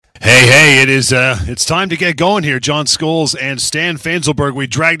Hey, it's time to get going here. John Scholes and Stan Fanzelberg, we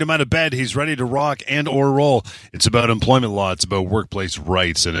dragged him out of bed. He's ready to rock and or roll. It's about employment law. It's about workplace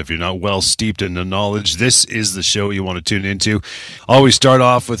rights. And if you're not well steeped in the knowledge, this is the show you want to tune into. Always start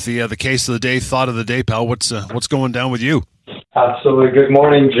off with the case of the day, thought of the day, pal. What's going down with you? Absolutely. Good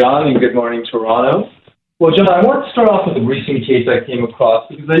morning, John, and good morning, Toronto. Well, John, I want to start off with a recent case I came across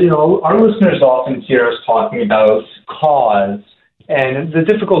because, our listeners often hear us talking about cause and the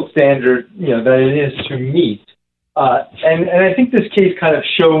difficult standard, that it is to meet. And I think this case kind of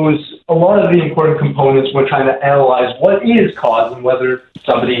shows a lot of the important components we're trying to analyze what is cause and whether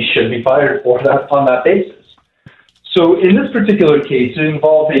somebody should be fired for that on that basis. So in this particular case, it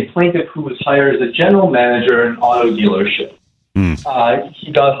involved a plaintiff who was hired as a general manager in an auto dealership.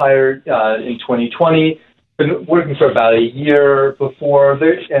 He got hired in 2020, been working for about a year before,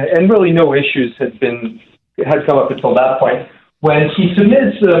 and really no issues had come up until that point, when he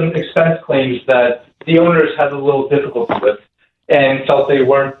submitted some expense claims that the owners had a little difficulty with and felt they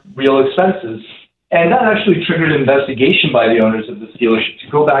weren't real expenses. And that actually triggered an investigation by the owners of this dealership to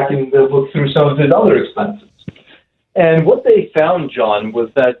go back and look through some of his other expenses. And what they found, John,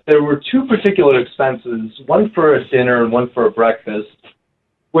 was that there were two particular expenses, one for a dinner and one for a breakfast,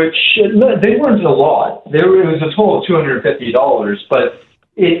 which they weren't a lot. It was a total of $250, but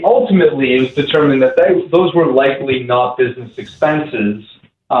it was determined that those were likely not business expenses,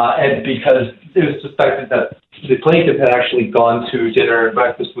 and because it was suspected that the plaintiff had actually gone to dinner and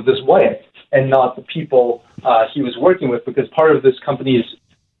breakfast with his wife and not the people he was working with, because part of this company's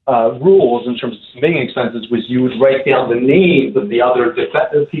rules in terms of submitting expenses was you would write down the names of the other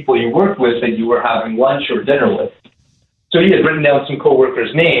people you worked with that you were having lunch or dinner with. So he had written down some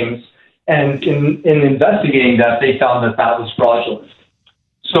coworkers' names, and in investigating that, they found that was fraudulent.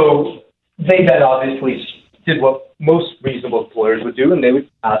 So they then obviously did what most reasonable employers would do, and they would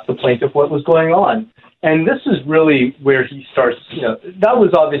ask the plaintiff what was going on. And this is really where he starts, that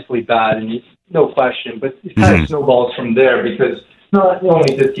was obviously bad, and no question, but it kind of snowballs from there, because not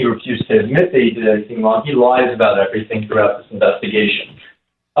only did he refuse to admit that he did anything wrong, he lies about everything throughout this investigation.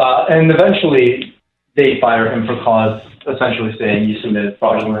 And eventually, they fire him for cause, essentially saying you submitted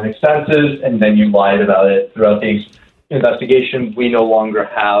fraudulent expenses, and then you lied about it throughout the investigation. We no longer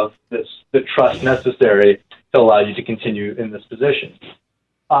have the trust necessary to allow you to continue in this position.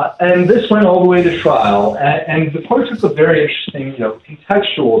 And this went all the way to trial, and the court took a very interesting,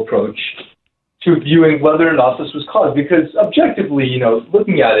 contextual approach to viewing whether or not this was cause, because objectively,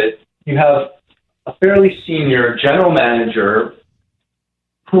 looking at it, you have a fairly senior general manager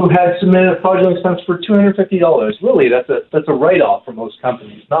who had submitted a fraudulent expense for $250. Really, that's a write-off for most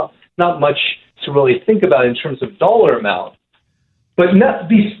companies. Not much to really think about in terms of dollar amount. But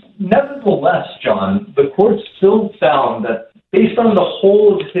nevertheless, John, the court still found that based on the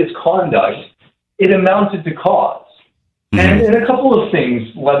whole of his conduct, it amounted to cause. And a couple of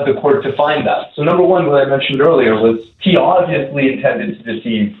things led the court to find that. So number one, what I mentioned earlier, was he obviously intended to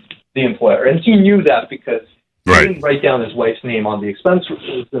deceive the employer. And he knew that because he didn't write down his wife's name on the expense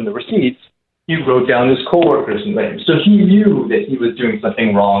in the receipts. He wrote down his coworkers' names. So he knew that he was doing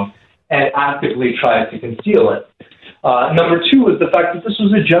something wrong and actively tried to conceal it. Number two is the fact that this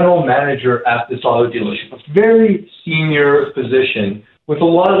was a general manager at this auto dealership, a very senior position with a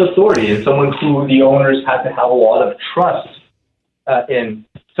lot of authority, and someone who the owners had to have a lot of trust in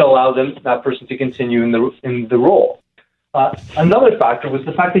to allow that person to continue in the role. Another factor was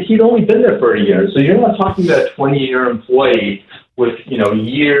the fact that he'd only been there for a year. So you're not talking about a 20-year employee with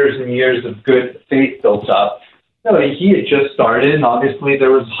years and years of good faith built up. No, he had just started, and obviously there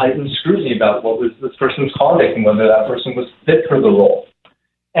was heightened scrutiny about what was this person's conduct and whether that person was fit for the role.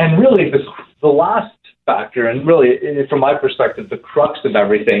 And really, the last factor, and really, from my perspective, the crux of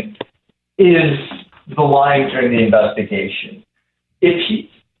everything, is the lying during the investigation.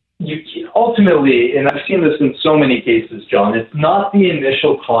 Ultimately, and I've seen this in so many cases, John, it's not the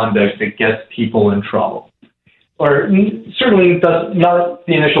initial conduct that gets people in trouble, or certainly not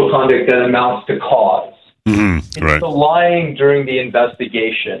the initial conduct that amounts to cause. It's the lying during the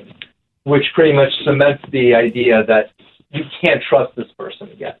investigation, which pretty much cements the idea that you can't trust this person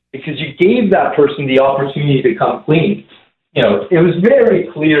again because you gave that person the opportunity to come clean. It was very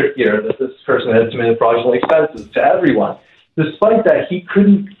clear here that this person had submitted fraudulent expenses to everyone. Despite that, he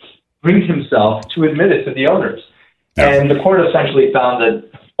couldn't bring himself to admit it to the owners. And the court essentially found that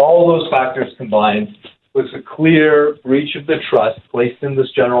all those factors combined was a clear breach of the trust placed in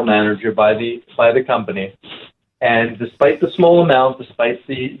this general manager by the company. And despite the small amount, despite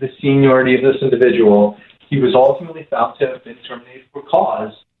the seniority of this individual, he was ultimately found to have been terminated for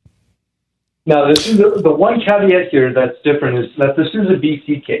cause. Now, this is the one caveat here that's different is that this is a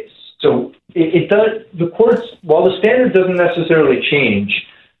BC case. So it does, the courts, while the standard doesn't necessarily change,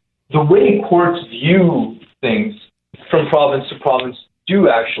 the way courts view things from province to province do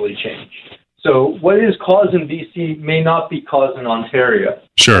actually change. So what is cause in BC may not be cause in Ontario.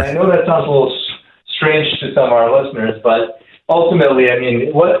 Sure. And I know that sounds a little strange to some of our listeners, but ultimately, I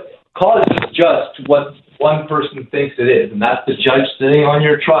mean, what cause is just what one person thinks it is, and that's the judge sitting on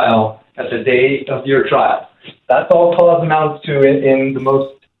your trial at the day of your trial. That's all cause amounts to in the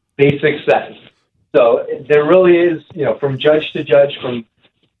most basic sense. So there really is, from judge to judge,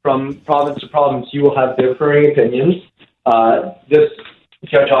 from province to province, you will have differing opinions. This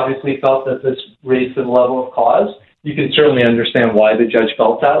judge obviously felt that this raised to the level of cause. You can certainly understand why the judge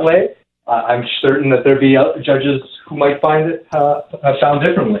felt that way. I'm certain that there'd be judges who might find it have found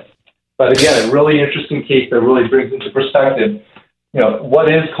differently. But again, a really interesting case that really brings into perspective,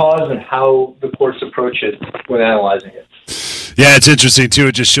 what is cause and how the courts approach it when analyzing it. Yeah, it's interesting, too.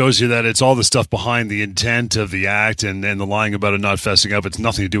 It just shows you that it's all the stuff behind the intent of the act and the lying about it not fessing up. It's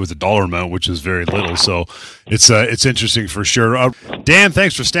nothing to do with the dollar amount, which is very little. So it's interesting for sure. Dan,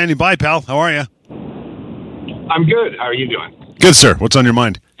 thanks for standing by, pal. How are you? I'm good. How are you doing? Good, sir. What's on your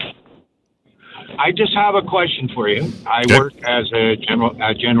mind? I just have a question for you. I work as a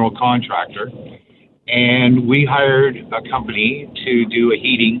general contractor, and we hired a company to do a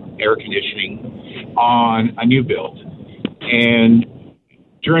heating, air conditioning on a new build. And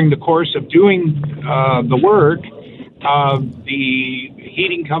during the course of doing the work, the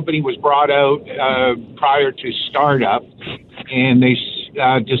heating company was brought out prior to startup, and they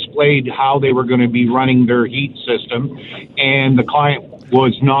displayed how they were going to be running their heat system, and the client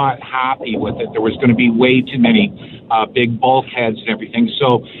was not happy with it. There was going to be way too many big bulkheads and everything.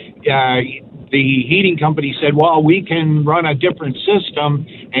 So the heating company said, well, we can run a different system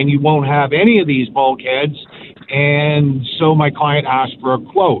and you won't have any of these bulkheads. And so my client asked for a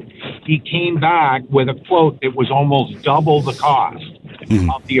quote. He came back with a quote that was almost double the cost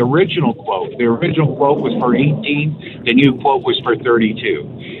of the original quote. The original quote was for 18. The new quote was for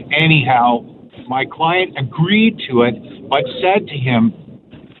 32. Anyhow, my client agreed to it, but said to him,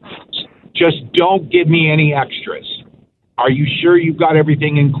 just don't give me any extras. Are you sure you've got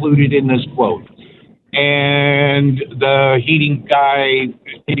everything included in this quote? And the heating guy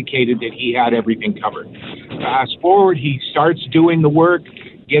indicated that he had everything covered. Fast forward, he starts doing the work,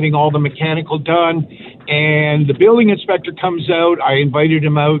 getting all the mechanical done, and the building inspector comes out. I invited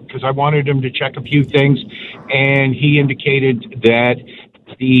him out because I wanted him to check a few things, and he indicated that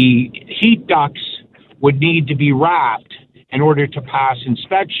the heat ducts would need to be wrapped in order to pass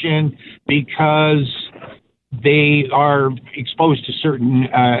inspection because they are exposed to certain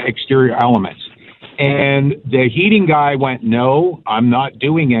exterior elements. And the heating guy went, no, I'm not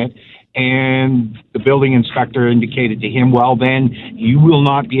doing it. And the building inspector indicated to him, well, then you will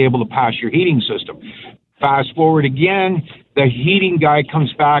not be able to pass your heating system. Fast forward again, the heating guy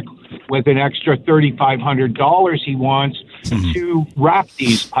comes back with an extra $3,500 he wants to wrap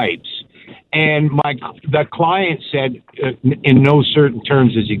these pipes. And the client said, in no certain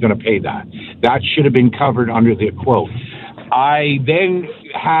terms is he going to pay that. That should have been covered under the quote. I then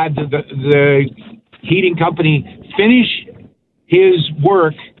had the heating company finish his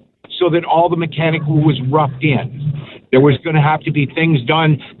work so that all the mechanical was roughed in. There was going to have to be things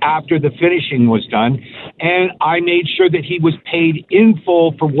done after the finishing was done. And I made sure that he was paid in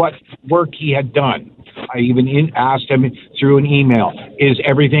full for what work he had done. I even asked him through an email, is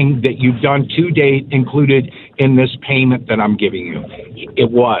everything that you've done to date included in this payment that I'm giving you?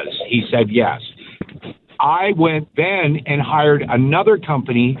 It was. He said yes. I went then and hired another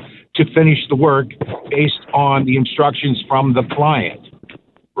company to finish the work based on the instructions from the client,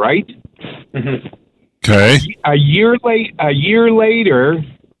 right? Mm-hmm. Okay. A year later,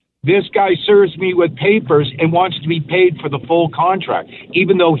 this guy serves me with papers and wants to be paid for the full contract,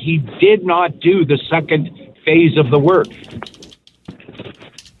 even though he did not do the second phase of the work.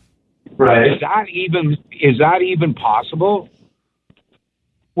 Right. Is that even possible?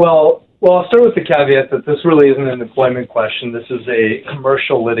 Well, I'll start with the caveat that this really isn't an employment question. This is a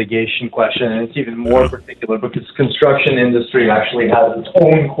commercial litigation question, and it's even more particular because the construction industry actually has its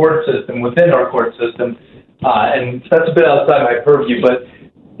own court system within our court system, and that's a bit outside my purview. But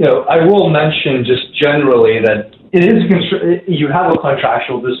I will mention just generally that it is you have a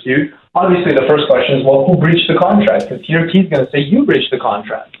contractual dispute. Obviously, the first question is, well, who breached the contract? Because he's going to say you breached the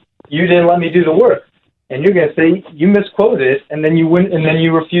contract. You didn't let me do the work. And you're going to say you misquoted it, and then you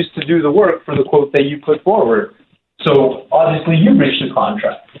refuse to do the work for the quote that you put forward. So obviously you breached the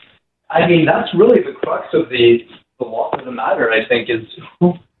contract. I mean, that's really the crux of the law of the matter. I think is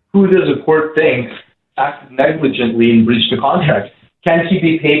who does a court think acted negligently and breached the contract? Can he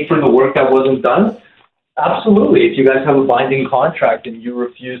be paid for the work that wasn't done? Absolutely. If you guys have a binding contract and you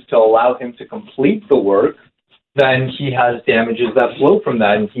refuse to allow him to complete the work, then he has damages that flow from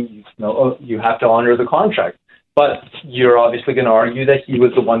that, and you have to honor the contract. But you're obviously going to argue that he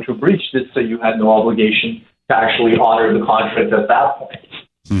was the one who breached it, so you had no obligation to actually honor the contract at that point.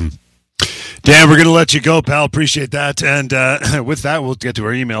 Dan, we're going to let you go, pal. Appreciate that. And with that, we'll get to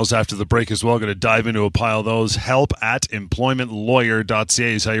our emails after the break as well. Going to dive into a pile of those.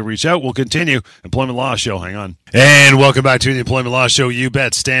 help@employmentlawyer.ca is how you reach out. We'll continue. Employment Law Show. Hang on. And welcome back to the Employment Law Show. You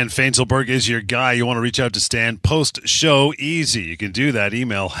bet. Stan Fainselberg is your guy. You want to reach out to Stan. Post-show easy. You can do that.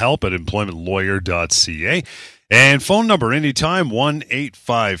 Email help@employmentlawyer.ca. And phone number anytime,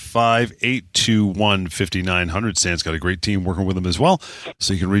 1-855-821-5900. Stan's got a great team working with him as well,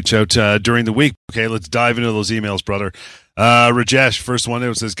 so you can reach out during the week. Okay, let's dive into those emails, brother. Rajesh, first one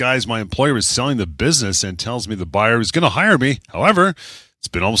there, says, guys, my employer is selling the business and tells me the buyer is going to hire me. However, it's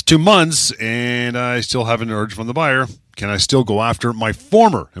been almost 2 months, and I still have an urge from the buyer. Can I still go after my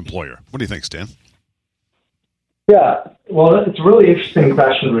former employer? What do you think, Stan? Yeah, well, it's a really interesting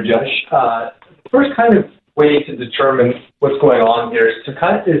question, Rajesh. First kind of way to determine what's going on here is to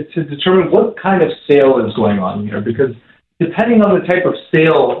determine what kind of sale is going on here, because depending on the type of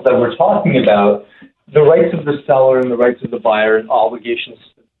sale that we're talking about, the rights of the seller and the rights of the buyer and obligations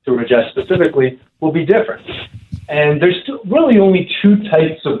to Rajesh specifically will be different. And there's really only 2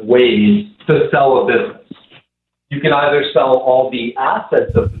 types of ways to sell a business. You can either sell all the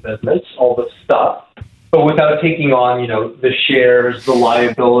assets of the business, all the stuff, but without taking on, the shares, the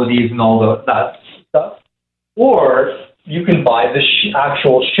liabilities, and all that stuff. Or you can buy the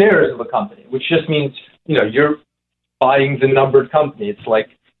actual shares of a company, which just means, you're buying the numbered company. It's like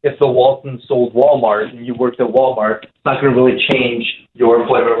if the Waltons sold Walmart and you worked at Walmart, it's not going to really change your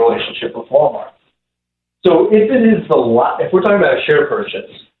employment relationship with Walmart. So if we're talking about a share purchase,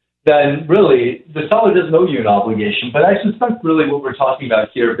 then really the seller doesn't owe you an obligation. But I suspect really what we're talking about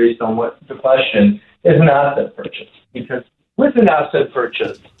here, based on what the question, is an asset purchase. Because with an asset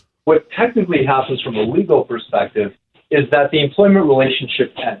purchase, what technically happens from a legal perspective is that the employment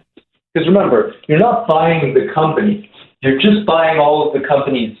relationship ends. Because remember, you're not buying the company. You're just buying all of the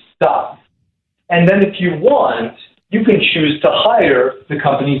company's stuff. And then if you want, you can choose to hire the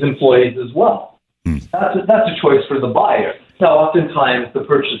company's employees as well. That's a choice for the buyer. Now, oftentimes, the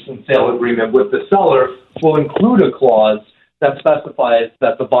purchase and sale agreement with the seller will include a clause that specifies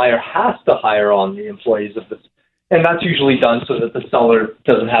that the buyer has to hire on the employees of this. And that's usually done so that the seller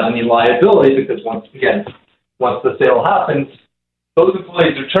doesn't have any liability, because once the sale happens, those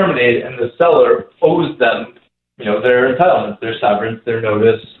employees are terminated and the seller owes them, their entitlements, their severance, their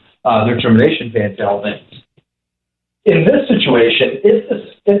notice, their termination pay entitlements. In this situation, if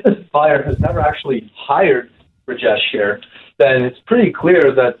this buyer has never actually hired Rajesh here, then it's pretty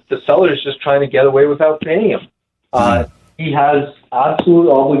clear that the seller is just trying to get away without paying him. He has absolute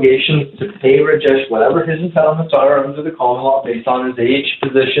obligations to pay Rajesh whatever his entitlements are under the common law based on his age,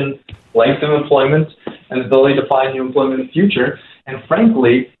 position, length of employment, and ability to find new employment in the future. And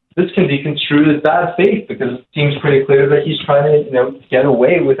frankly, this can be construed as bad faith, because it seems pretty clear that he's trying to get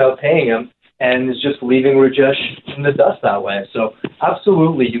away without paying him and is just leaving Rajesh in the dust that way. So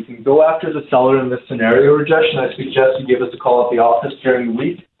absolutely, you can go after the seller in this scenario, Rajesh, and I suggest you give us a call at the office during the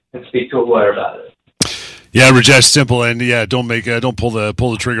week and speak to a lawyer about it. Yeah, Rajesh, simple, and don't pull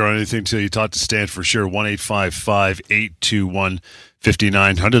the trigger on anything until you talk to Stan for sure.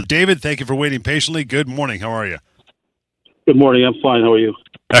 1-855-821-5900. David, thank you for waiting patiently. Good morning. How are you? Good morning. I'm fine. How are you?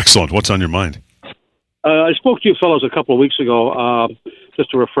 Excellent. What's on your mind? I spoke to you fellows a couple of weeks ago.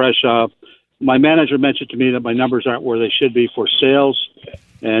 Just to refresh, my manager mentioned to me that my numbers aren't where they should be for sales,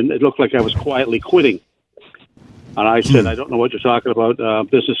 and it looked like I was quietly quitting. And I said, I don't know what you're talking about.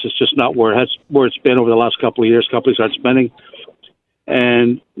 Business is just not where it's been over the last couple of years. Companies aren't spending.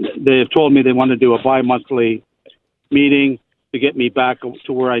 And they have told me they want to do a bi-monthly meeting to get me back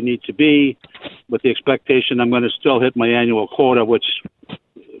to where I need to be, with the expectation I'm going to still hit my annual quota, which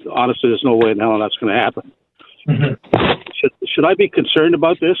honestly there's no way in hell that's going to happen. Should I be concerned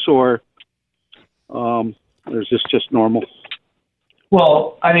about this, or is this just normal?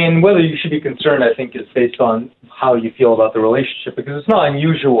 Well, I mean, whether you should be concerned, I think, is based on how you feel about the relationship, because it's not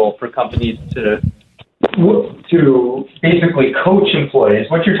unusual for companies to basically coach employees.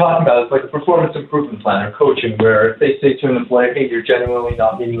 What you're talking about is like a performance improvement plan or coaching, where if they say to an employee, hey, you're genuinely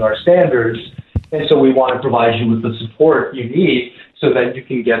not meeting our standards, and so we want to provide you with the support you need so that you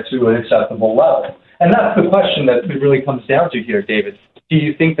can get to an acceptable level. And that's the question that it really comes down to here, David. Do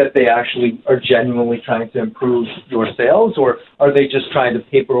you think that they actually are genuinely trying to improve your sales, or are they just trying to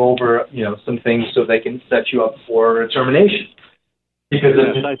paper over, some things so they can set you up for a termination? Because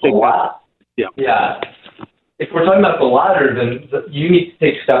if I it's think yeah. If we're talking about the latter, then you need to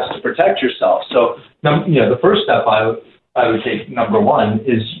take steps to protect yourself. So, the first step I would take, number one,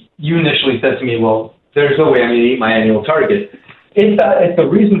 is you initially said to me, well, there's no way I'm going to meet my annual target. If the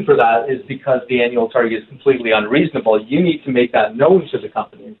reason for that is because the annual target is completely unreasonable, you need to make that known to the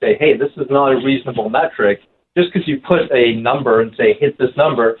company and say, hey, this is not a reasonable metric. Just because you put a number and say, hit this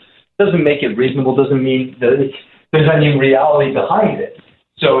number, doesn't make it reasonable, doesn't mean that there's any reality behind it.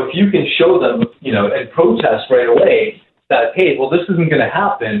 So if you can show them, and protest right away that, hey, well, this isn't going to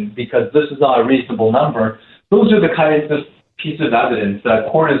happen because this is not a reasonable number, those are the kinds of pieces of evidence that a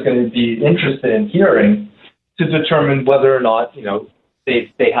court is going to be interested in hearing to determine whether or not,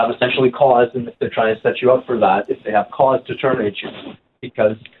 they have essentially cause, and if they're trying to set you up for that, if they have cause to terminate you.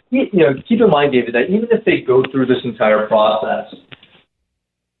 Because, keep in mind, David, that even if they go through this entire process,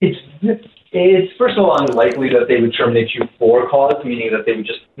 it's first of all unlikely that they would terminate you for cause, meaning that they would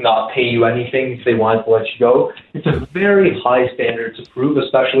just not pay you anything if they wanted to let you go. It's a very high standard to prove,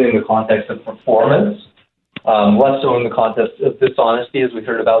 especially in the context of performance, less so in the context of dishonesty, as we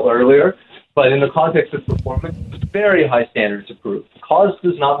heard about earlier. But in the context of performance, it's a very high standard to prove. Cause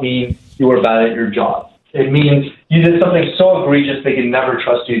does not mean you were bad at your job. It means you did something so egregious they can never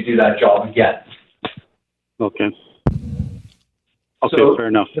trust you to do that job again. Okay, So fair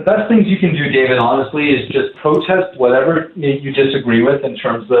enough. The best things you can do, David, honestly, is just protest whatever you disagree with in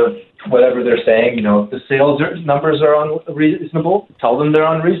terms of whatever they're saying. If the sales numbers are unreasonable, tell them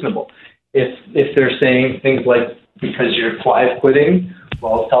they're unreasonable. If they're saying things like, because you're quiet quitting,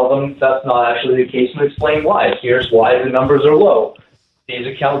 well, tell them that's not actually the case and explain why. Here's why the numbers are low.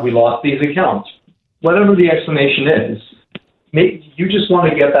 We lost these accounts. Whatever the explanation is, you just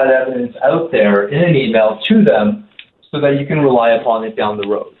want to get that evidence out there in an email to them so that you can rely upon it down the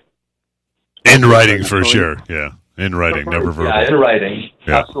road. In writing, for sure. Yeah, in writing, never verbal. Yeah, in writing.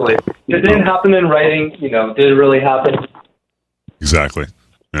 Yeah. Absolutely. If it didn't happen in writing, did it really happen? Exactly.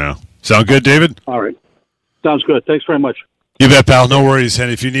 Yeah. Sound good, David? All right. Sounds good. Thanks very much. You bet, pal. No worries.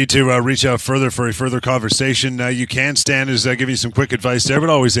 And if you need to reach out further for a further conversation, you can. Stan is giving you some quick advice there, but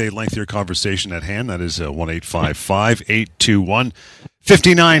always a lengthier conversation at hand. That is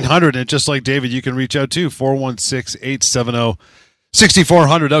 1-855-821-5900. And just like David, you can reach out to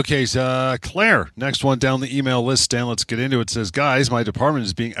 416-870-6400. Okay, Claire, next one down the email list. Stan, let's get into it. It says, guys, my department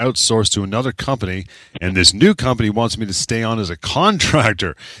is being outsourced to another company, and this new company wants me to stay on as a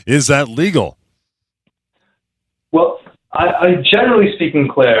contractor. Is that legal? Well, I generally speaking,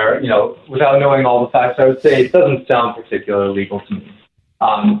 Claire, without knowing all the facts, I would say it doesn't sound particularly legal to me.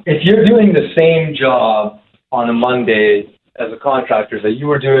 If you're doing the same job on a Monday as a contractor that you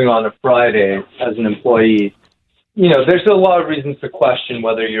were doing on a Friday as an employee, there's a lot of reasons to question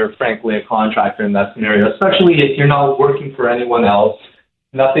whether you're frankly a contractor in that scenario, especially if you're not working for anyone else.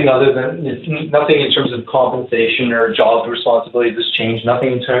 Nothing in terms of compensation or job responsibilities has changed.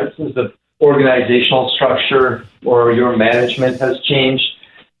 Nothing in terms of organizational structure or your management has changed.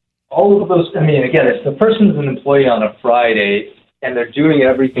 All of those, again, if the person's an employee on a Friday and they're doing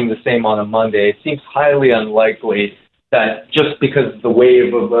everything the same on a Monday, it seems highly unlikely that just because of the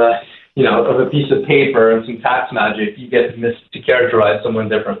wave of a piece of paper and some tax magic, you get to characterize someone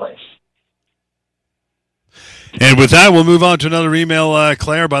differently. And with that, we'll move on to another email.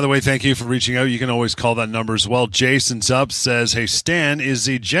 Claire, by the way, thank you for reaching out. You can always call that number as well. Jason's up, says, hey, Stan, is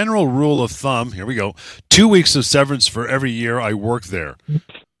the general rule of thumb, here we go, 2 weeks of severance for every year I work there.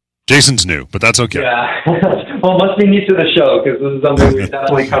 Jason's new, but that's okay. Yeah. Well, must be new to the show because this is something we've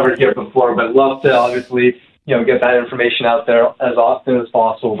definitely covered here before, but love to obviously, get that information out there as often as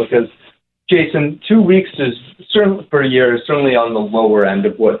possible because, Jason, 2 weeks is certainly per year is certainly on the lower end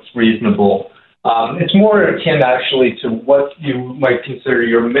of what's reasonable. It's more akin actually to what you might consider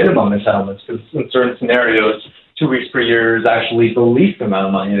your minimum entitlements, because in certain scenarios, 2 weeks per year is actually the least amount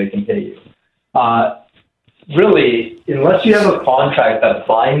of money they can pay you. Really, unless you have a contract that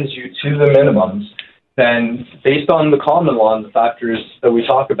binds you to the minimums, then based on the common law and the factors that we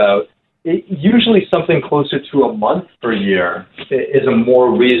talk about, usually something closer to a month per year is a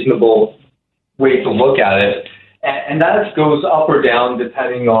more reasonable way to look at it. And that goes up or down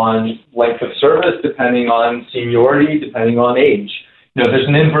depending on length of service, depending on seniority, depending on age. There's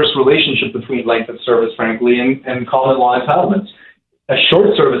an inverse relationship between length of service, frankly, and common law entitlements. A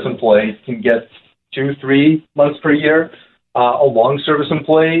short service employee can get 2-3 months per year. A long service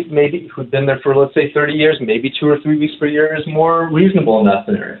employee, maybe who's been there for, let's say, 30 years, maybe 2 or 3 weeks per year is more reasonable in that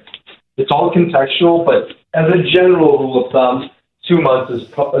scenario. It's all contextual, but as a general rule of thumb, 2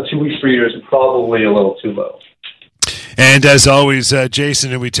 weeks per year is probably a little too low. And as always,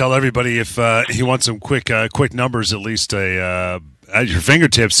 Jason, and we tell everybody if he wants some quick numbers, at least a at your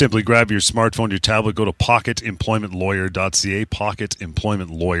fingertips. Simply grab your smartphone, your tablet, go to pocketemploymentlawyer.ca,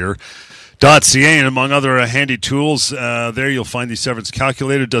 pocketemploymentlawyer.ca, and among other handy tools, there you'll find the severance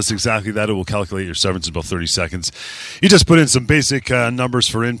calculator. It does exactly that. It will calculate your severance in about 30 seconds. You just put in some basic numbers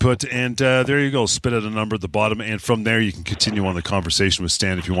for input, and there you go. Spit out a number at the bottom, and from there you can continue on the conversation with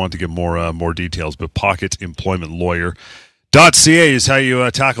Stan if you want to get more details. But pocketemploymentlawyer.ca is how you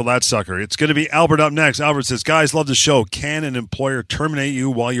tackle that sucker. It's going to be Albert up next. Albert says, guys, love the show. Can an employer terminate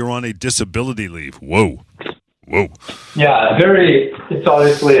you while you're on a disability leave? Whoa. Yeah, it's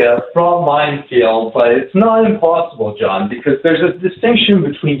obviously a fraught minefield, but it's not impossible, John, because there's a distinction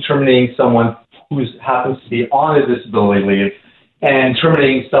between terminating someone who happens to be on a disability leave and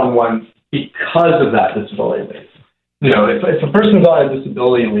terminating someone because of that disability leave. If a person's on a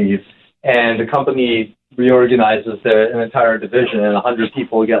disability leave and the company reorganizes an entire division and 100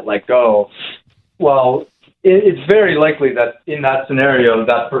 people get let go, well, it's very likely that in that scenario,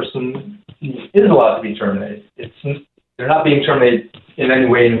 that person is allowed to be terminated. They're not being terminated in any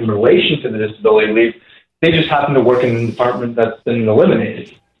way in relation to the disability leave. They just happen to work in a department that's been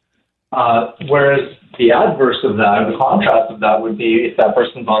eliminated. Whereas the adverse of that, or the contrast of that, would be if that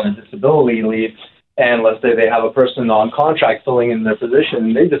person's on a disability leave and let's say they have a person on contract filling in their position,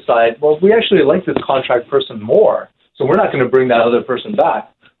 and they decide, well, we actually like this contract person more, so we're not going to bring that other person back.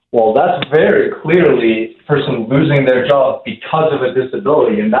 Well, that's very clearly a person losing their job because of a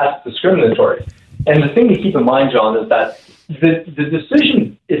disability, and that's discriminatory. And the thing to keep in mind, John, is that the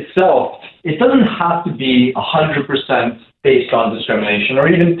decision itself, it doesn't have to be 100% based on discrimination or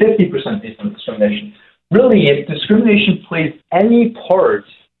even 50% based on discrimination. Really, if discrimination plays any part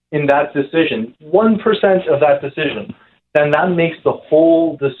in that decision, 1% of that decision, then that makes the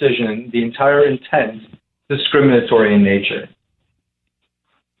whole decision, the entire intent, discriminatory in nature.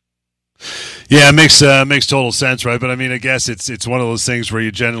 Yeah, it makes total sense, right? But I mean, I guess it's one of those things where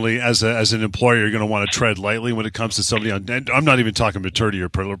you generally, as an employer, you're going to want to tread lightly when it comes to somebody on. And I'm not even talking maternity or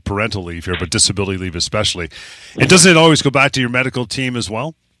parental leave here, but disability leave especially. And doesn't it always go back to your medical team as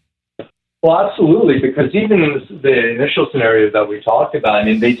well? Well, absolutely, because even in the initial scenario that we talked about, I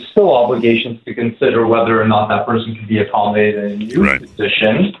mean, there's still obligations to consider whether or not that person can be accommodated in a new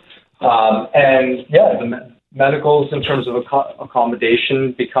position. And yeah, the medicals in terms of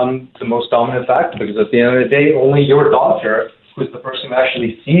accommodation become the most dominant factor, because at the end of the day, only your doctor, who's the person who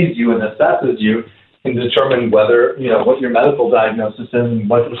actually sees you and assesses you, can determine whether, what your medical diagnosis is and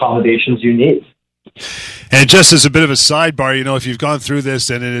what accommodations you need. And just as a bit of a sidebar, if you've gone through this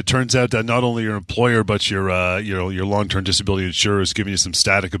and it turns out that not only your employer but your long-term disability insurer is giving you some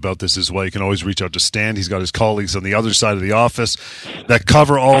static about this as well, you can always reach out to Stan. He's got his colleagues on the other side of the office that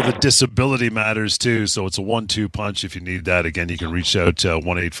cover all the disability matters too. So it's a 1-2 punch if you need that. Again, you can reach out to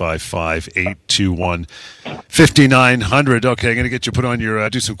 1-855-821-5900. Okay, I'm going to get you put on your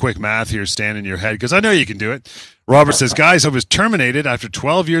do some quick math here, Stan, in your head, because I know you can do it. Robert says, guys, I was terminated after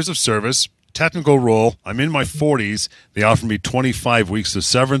 12 years of service. Technical role. I'm in my 40s. They offered me 25 weeks of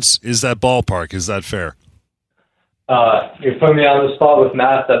severance. Is that ballpark? Is that fair? You're putting me on the spot with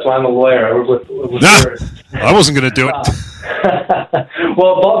math. That's why I'm a lawyer. I wasn't going to do it.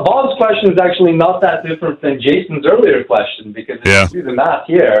 Well, Bob's question is actually not that different than Jason's earlier question, because if you do the math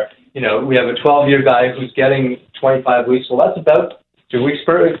here, we have a 12-year guy who's getting 25 weeks. Well, that's about 2 weeks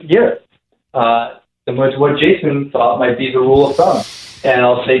per year. Similar to what Jason thought might be the rule of thumb. And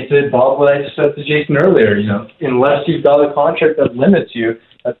I'll say to Bob what I just said to Jason earlier, unless you've got a contract that limits you,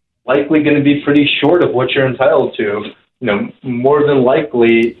 that's likely going to be pretty short of what you're entitled to. More than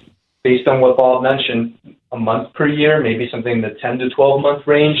likely, based on what Bob mentioned, a month per year, maybe something in the 10 to 12 month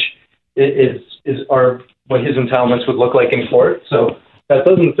range are what his entitlements would look like in court. So that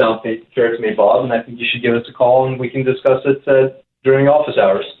doesn't sound fair to me, Bob, and I think you should give us a call and we can discuss it during office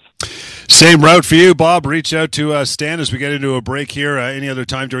hours. Same route for you, Bob. Reach out to Stan as we get into a break here. Any other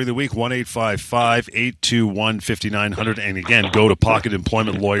time during the week, 1-855-821-5900. And again, go to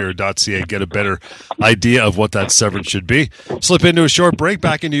pocketemploymentlawyer.ca. Get a better idea of what that severance should be. Slip into a short break,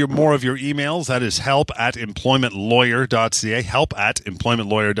 back into more of your emails. That is help@employmentlawyer.ca.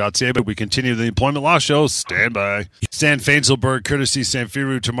 Help@employmentlawyer.ca. But we continue the Employment Law Show. Stand by. Stan Fainselberg, courtesy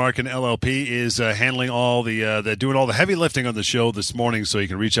Samfiru Tamarkin LLP, is handling all doing all the heavy lifting on the show this morning. So you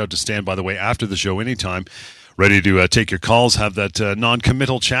can reach out to Stan, by the way, after the show anytime. Ready to take your calls, have that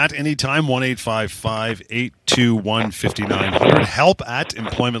non-committal chat anytime. 1-855-821-5900.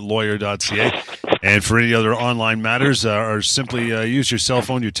 Help@employmentlawyer.ca. And for any other online matters, or simply use your cell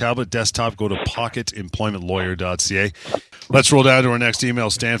phone, your tablet, desktop, go to pocketemploymentlawyer.ca. Let's roll down to our next email,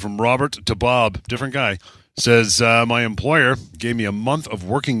 Stan, from Robert to Bob. Different guy. Says, my employer gave me a month of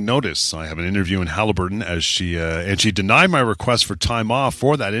working notice. I have an interview in Halliburton and she denied my request for time off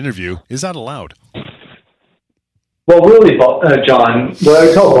for that interview. Is that allowed? Well, really, John, what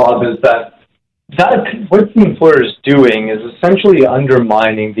I tell Bob is that what the employer is doing is essentially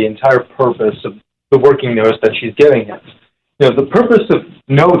undermining the entire purpose of the working notice that she's giving him. The purpose of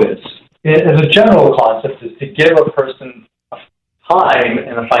notice, as a general concept, is to give a person time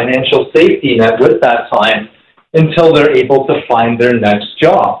and a financial safety net with that time until they're able to find their next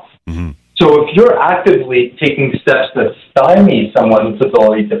job. Mm-hmm. So if you're actively taking steps that stymie someone's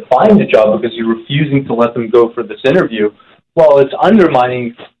ability to find a job because you're refusing to let them go for this interview, well, it's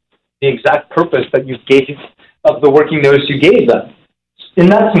undermining the exact purpose that you gave of the working notice you gave them. In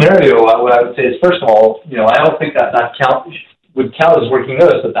that scenario, what I would say is, first of all, I don't think that would count as working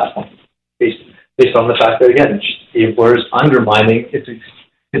notice at that point, based on the fact that, again, the employer is undermining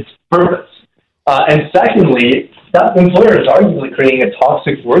its purpose. And secondly, that employer is arguably creating a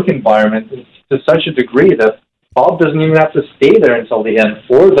toxic work environment to such a degree that Bob doesn't even have to stay there until the end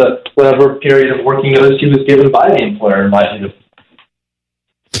for the whatever period of working notice he was given by the employer, in my view.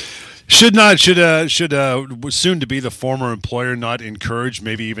 Should soon to be the former employer not encourage,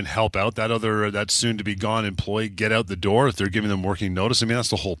 maybe even help out that soon to be gone employee get out the door if they're giving them working notice? I mean, that's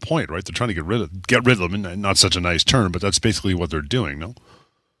the whole point, right? They're trying to get rid of them, and not such a nice term, but that's basically what they're doing, no?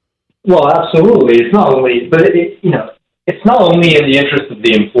 Well, absolutely. It's not only, it's not only in the interest of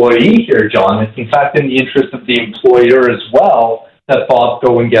the employee here, John. It's in fact in the interest of the employer as well that Bob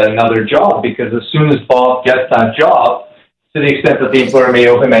go and get another job, because as soon as Bob gets that job, to the extent that the employer may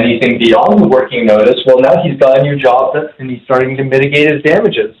owe him anything beyond the working notice, well, now he's got a new job and he's starting to mitigate his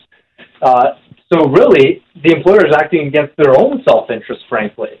damages. So really, the employer is acting against their own self-interest,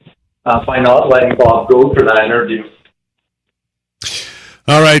 frankly, by not letting Bob go for that interview.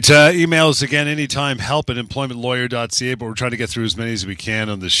 All right, emails again anytime, help@employmentlawyer.ca, but we're trying to get through as many as we can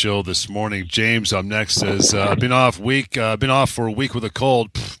on the show this morning. James up next says, I've been off for a week with a cold.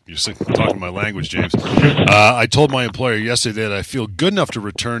 You're talking my language, James. I told my employer yesterday that I feel good enough to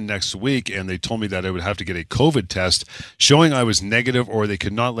return next week, and they told me that I would have to get a COVID test showing I was negative or they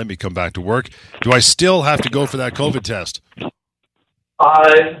could not let me come back to work. Do I still have to go for that COVID test?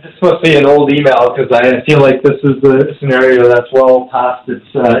 This must be an old email, because I feel like this is a scenario that's well past its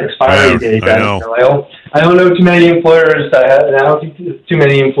expiry date. I don't know too many employers. I don't think there's too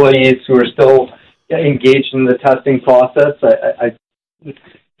many employees who are still engaged in the testing process. I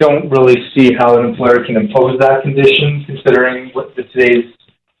don't really see how an employer can impose that condition, considering what today's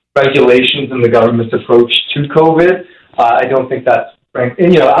regulations and the government's approach to COVID. I don't think that's right.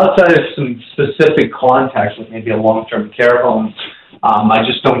 And, outside of some specific context, with maybe a long-term care home, I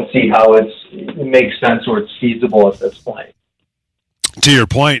just don't see how it makes sense or it's feasible at this point. To your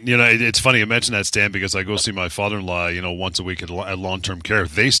point, it's funny you mentioned that, Stan, because I go see my father-in-law, once a week at long-term care.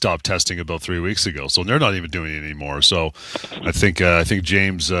 They stopped testing about 3 weeks ago, so they're not even doing it anymore. So I think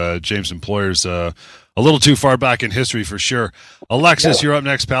James' employer's a little too far back in history for sure. Alexis, You're up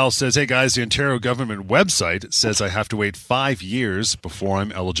next, pal. Says, hey guys, the Ontario government website says I have to wait 5 years before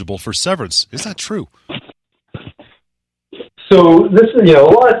I'm eligible for severance. Is that true? So this is, a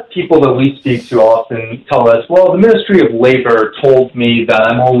lot of people that we speak to often tell us, well, the Ministry of Labor told me that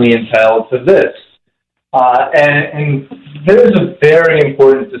I'm only entitled to this. And there's a very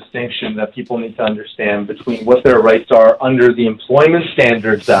important distinction that people need to understand between what their rights are under the Employment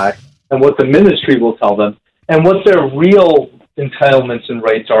Standards Act and what the ministry will tell them, and what their real entitlements and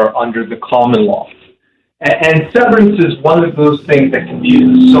rights are under the common law. And severance is one of those things that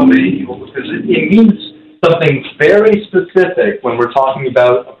confuses so many people, because it means something very specific when we're talking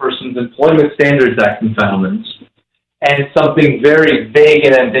about a person's Employment Standards Act entitlements, and something very vague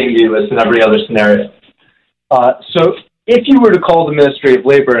and ambiguous in every other scenario. So if you were to call the Ministry of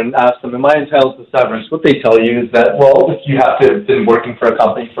Labor and ask them, am I entitled to severance, what they tell you is that, well, if you have to have been working for a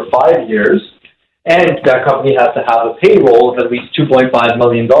company for 5 years, and that company has to have a payroll of at least $2.5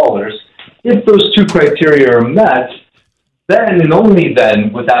 million, if those two criteria are met, then and only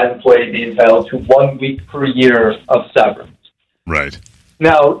then would that employee be entitled to 1 week per year of severance. Right.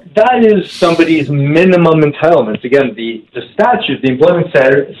 Now, that is somebody's minimum entitlements. Again, the statute, the Employment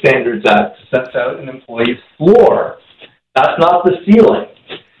Standards Act, sets out an employee's floor. That's not the ceiling.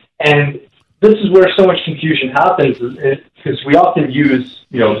 And this is where so much confusion happens, because we often use,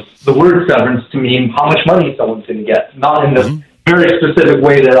 the word severance to mean how much money someone's going to get, not in the very specific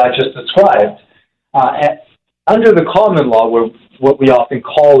way that I just described. Under the common law, where what we often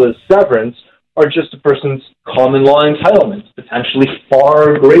call as severance are just a person's common law entitlements, potentially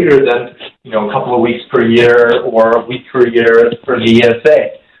far greater than, a couple of weeks per year or a week per year for the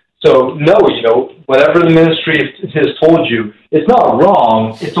ESA. So no, whatever the ministry has told you, it's not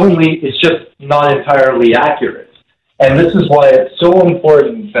wrong. It's just not entirely accurate. And this is why it's so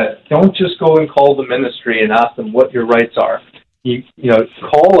important that don't just go and call the ministry and ask them what your rights are.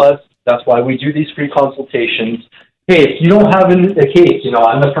 Call us. That's why we do these free consultations. Hey, if you don't have a case,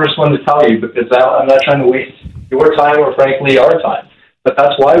 I'm the first one to tell you, because I'm not trying to waste your time or, frankly, our time. But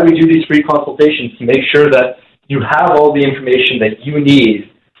that's why we do these free consultations, to make sure that you have all the information that you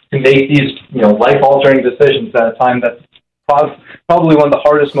need to make these, life-altering decisions at a time that's probably one of the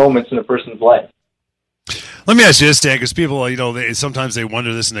hardest moments in a person's life. Let me ask you this, Dan, because people, sometimes they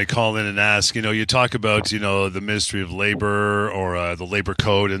wonder this and they call in and ask, you talk about, the Ministry of Labor or the Labor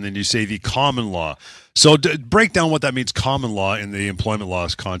Code, and then you say the common law. So break down what that means, common law, in the employment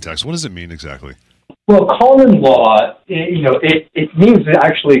laws context. What does it mean exactly? Well, common law, it means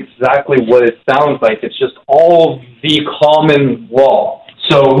actually exactly what it sounds like. It's just all the common law.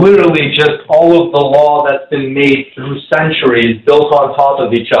 So literally just all of the law that's been made through centuries, built on top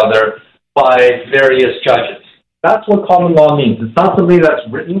of each other by various judges. That's what common law means. It's not something that's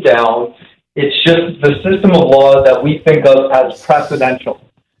written down. It's just the system of law that we think of as precedential.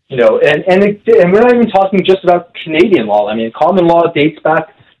 And we're not even talking just about Canadian law. I mean, common law dates back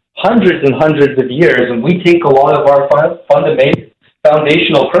hundreds and hundreds of years, and we take a lot of our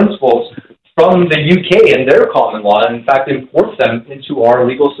foundational principles from the UK and their common law, and in fact import them into our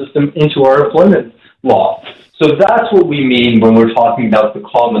legal system, into our employment law. So that's what we mean when we're talking about the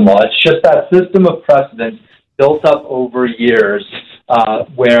common law. It's just that system of precedent built up over years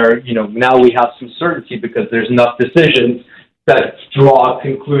where, now we have some certainty because there's enough decisions that draw a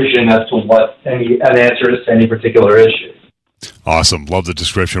conclusion as to what an answer is to any particular issue. Awesome. Love the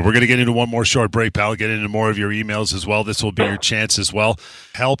description. We're going to get into one more short break, pal. Get into more of your emails as well. This will be your chance as well.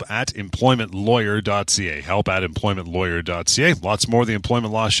 help@employmentlawyer.ca. help@employmentlawyer.ca. Lots more. The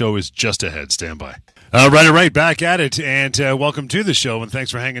Employment Law Show is just ahead. Stand by. Right. Back at it, and welcome to the show, and thanks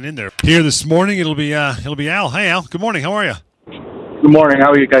for hanging in there. Here this morning, it'll be Al. Hi, Al. Good morning. How are you? Good morning.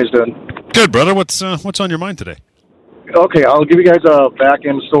 How are you guys doing? Good, brother. What's on your mind today? Okay, I'll give you guys a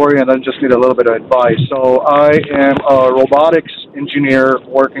back-end story and then just need a little bit of advice. So I am a robotics engineer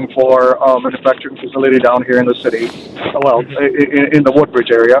working for a manufacturing facility down here in the city, in the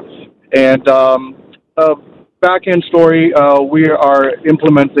Woodbridge area. And back-end story, we are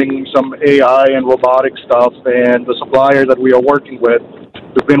implementing some AI and robotic stuff, and the supplier that we are working with,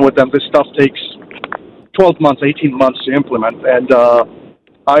 we've been with them. This stuff takes 12 months, 18 months to implement, and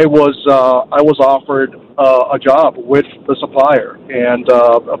I was offered a job with the supplier and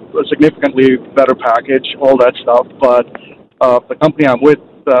a significantly better package, all that stuff. But the company I'm with,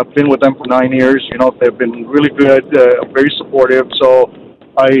 been with them for 9 years. They've been really good, very supportive. So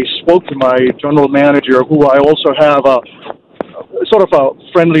I spoke to my general manager, who I also have a sort of a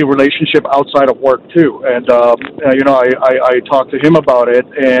friendly relationship outside of work too. And I talked to him about it,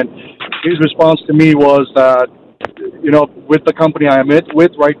 and his response to me was that, with the company I'm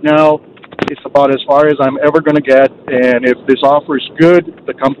with right now, it's about as far as I'm ever going to get. And if this offer is good,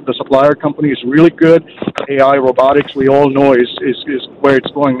 the supplier company is really good. AI robotics, we all know, is where it's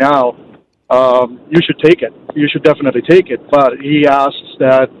going now. You should take it. You should definitely take it. But he asks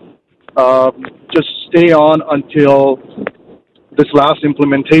that just stay on until this last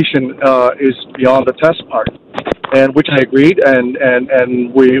implementation is beyond the test part. And which I agreed, and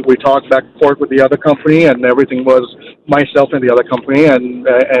we talked back and forth with the other company, and everything was myself and the other company, and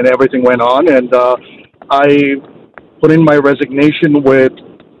everything went on, and I put in my resignation with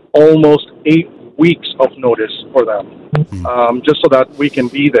almost 8 weeks of notice for them, just so that we can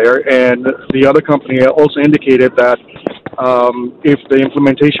be there. And the other company also indicated that if the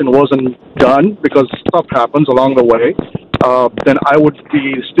implementation wasn't done, because stuff happens along the way, then I would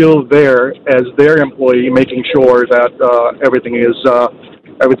be still there as their employee, making sure that everything is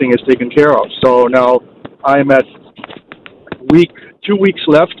taken care of. So now I'm at 2 weeks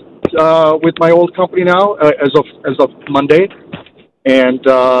left with my old company now, as of Monday, and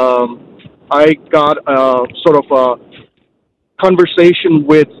I got a sort of a conversation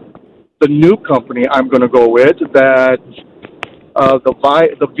with the new company I'm going to go with that.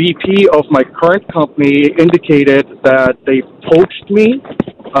 The VP of my current company indicated that they poached me.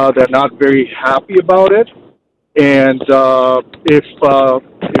 They're not very happy about it, and if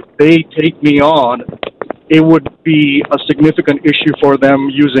they take me on, it would be a significant issue for them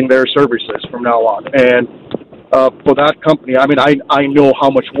using their services from now on. And for that company, I mean, I know how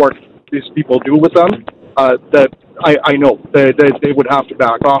much work these people do with them. That I know they would have to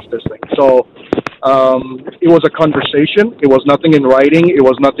back off this thing. So. It was a conversation. It was nothing in writing. It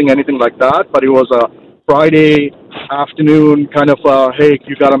was anything like that. But it was Friday afternoon, kind of, hey,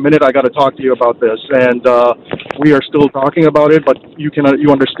 you got a minute? I got to talk to you about this. And we are still talking about it, but you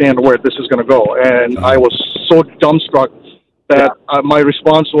understand where this is going to go. And I was so dumbstruck that my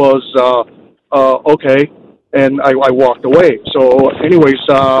response was, okay, and I walked away. So anyways,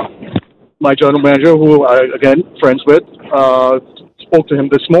 my general manager, who I, again, friends with, spoke to him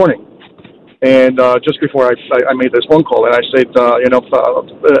this morning. And just before I made this phone call, and I said,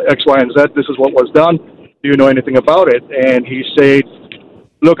 X, Y, and Z, this is what was done. Do you know anything about it? And he said,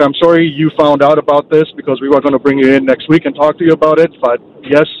 look, I'm sorry you found out about this because we were going to bring you in next week and talk to you about it. But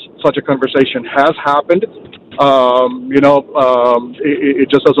yes, such a conversation has happened. It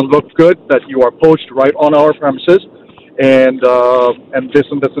just doesn't look good that you are poached right on our premises. And this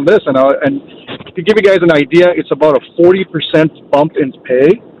and this and this. And to give you guys an idea, it's about a 40% bump in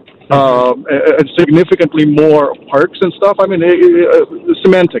pay. And significantly more perks and stuff. I mean,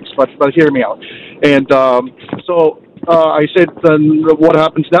 semantics, but hear me out. And so I said, then what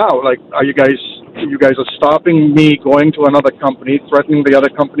happens now? Like, you guys are stopping me going to another company, threatening the other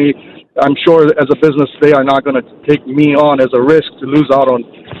company. I'm sure as a business, they are not going to take me on as a risk to lose out on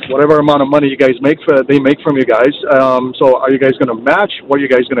whatever amount of money you guys they make from you guys. So are you guys going to match? What are you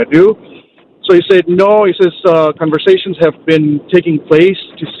guys going to do? So he said, no, he says, conversations have been taking place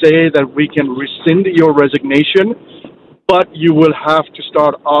to say that we can rescind your resignation, but you will have to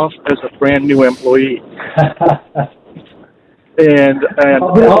start off as a brand new employee. and that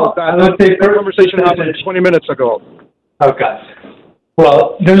conversation happened 20 minutes ago. Okay.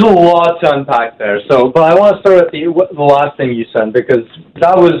 Well, there's a lot to unpack there. But I want to start with the last thing you said, because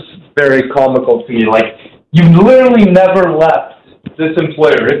that was very comical to me. Like, you've literally never left this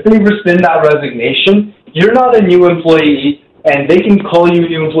employer. If they rescind that resignation, you're not a new employee, and they can call you a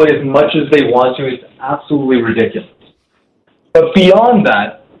new employee as much as they want to. It's absolutely ridiculous. But beyond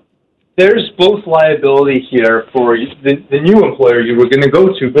that, there's both liability here for the new employer you were going to go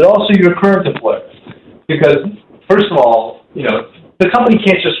to, but also your current employer. Because, first of all, the company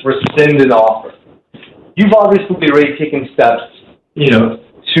can't just rescind an offer. You've obviously already taken steps,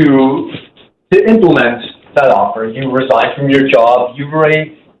 to implement that offer. You resign from your job.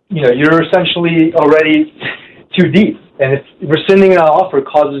 You're essentially already too deep. And if rescinding that offer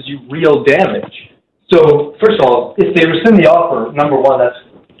causes you real damage. So, first of all, if they rescind the offer, number one, that's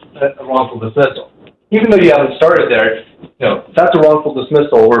a wrongful dismissal. Even though you haven't started there, that's a wrongful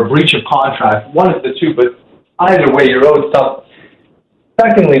dismissal or a breach of contract. One of the two, but either way, you're owed stuff.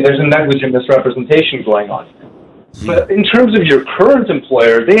 Secondly, there's a negligent misrepresentation going on. But in terms of your current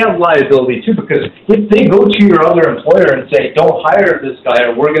employer, they have liability too, because if they go to your other employer and say, don't hire this guy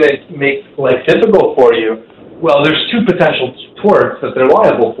or we're going to make life difficult for you, well, there's two potential torts that they're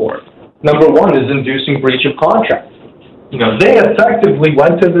liable for. Number one is inducing breach of contract. They effectively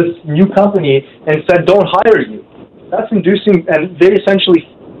went to this new company and said, don't hire you. That's inducing, and they essentially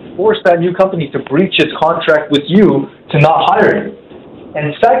forced that new company to breach its contract with you to not hire you.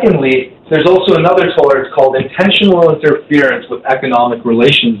 And secondly, there's also another tort called intentional interference with economic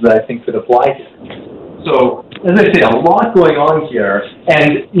relations that I think could apply here. So, as I say, a lot going on here.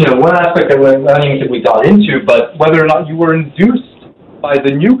 And, one aspect that I don't even think we got into, but whether or not you were induced by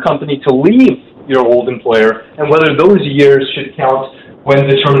the new company to leave your old employer, and whether those years should count when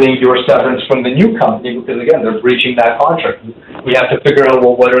determining your severance from the new company, because, again, they're breaching that contract. We have to figure out,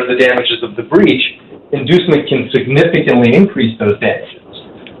 well, what are the damages of the breach? Inducement can significantly increase those damages.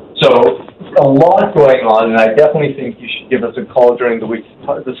 So, a lot going on, and I definitely think you should give us a call during the week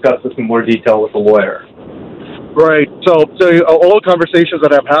to discuss this in more detail with a lawyer. Right. So all conversations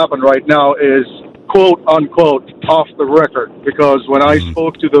that have happened right now is quote unquote off the record, because when I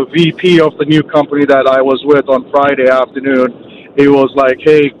spoke to the VP of the new company that I was with on Friday afternoon, he was like,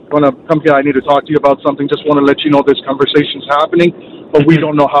 hey, when I come here, I need to talk to you about something. Just want to let you know this conversation's happening, but we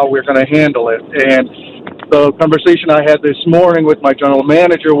don't know how we're going to handle it. And the conversation I had this morning with my general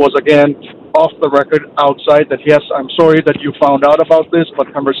manager was, again, off the record outside, that, yes, I'm sorry that you found out about this,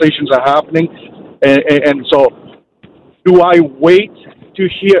 but conversations are happening. And so do I wait to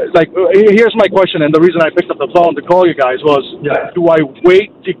hear, like, here's my question, and the reason I picked up the phone to call you guys was, do I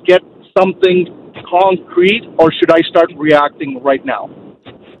wait to get something concrete, or should I start reacting right now?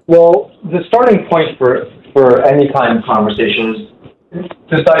 Well, the starting point for any kind of conversation is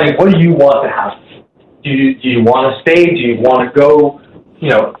deciding, what do you want to happen? Do you want to stay? Do you want to go?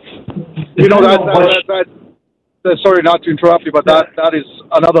 Sorry not to interrupt you, but that is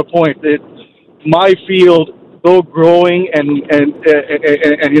another point. My field, though growing and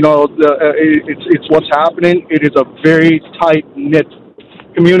it's what's happening. It is a very tight knit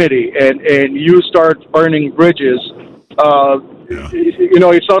community, and you start burning bridges.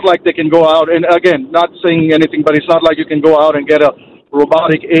 It's not like they can go out and, again, not saying anything, but it's not like you can go out and get a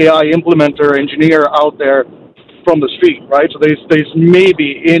robotic AI implementer engineer out there from the street, right? So there's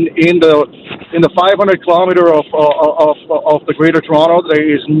maybe in the 500 kilometer of the Greater Toronto, there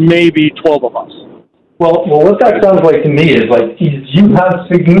is maybe 12 of us. Well, what that sounds like to me is you have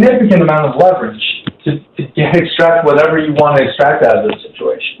significant amount of leverage to extract whatever you want to extract out of this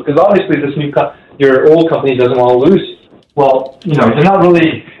situation. Because obviously, your old company doesn't want to lose you. Well, they're not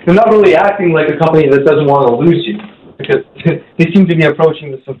really acting like a company that doesn't want to lose you, because they seem to be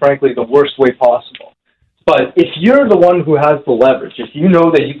approaching this in, frankly, the worst way possible. But if you're the one who has the leverage, if you know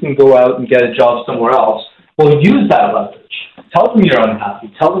that you can go out and get a job somewhere else, well, use that leverage. Tell them you're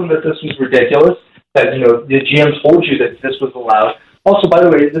unhappy. Tell them that this was ridiculous, that, the GM told you that this was allowed. Also, by the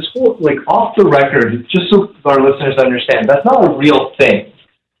way, this whole, off the record, just so our listeners understand, that's not a real thing.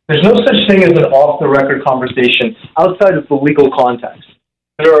 There's no such thing as an off-the-record conversation outside of the legal context.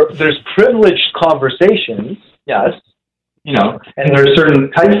 There's privileged conversations, yes, and there are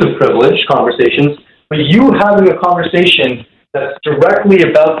certain types of privileged conversations, but you having a conversation that's directly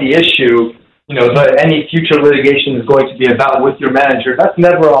about the issue, that any future litigation is going to be about with your manager, that's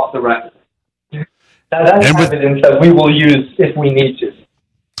never off the record. That's evidence that we will use if we need to.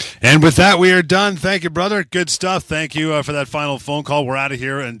 And with that, we are done. Thank you, brother. Good stuff. Thank you for that final phone call. We're out of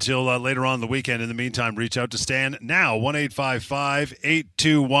here until later on in the weekend. In the meantime, reach out to Stan now,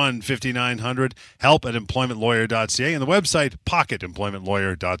 1-855-821-5900, help@employmentlawyer.ca, and the website,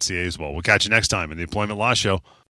 pocketemploymentlawyer.ca as well. We'll catch you next time in the Employment Law Show.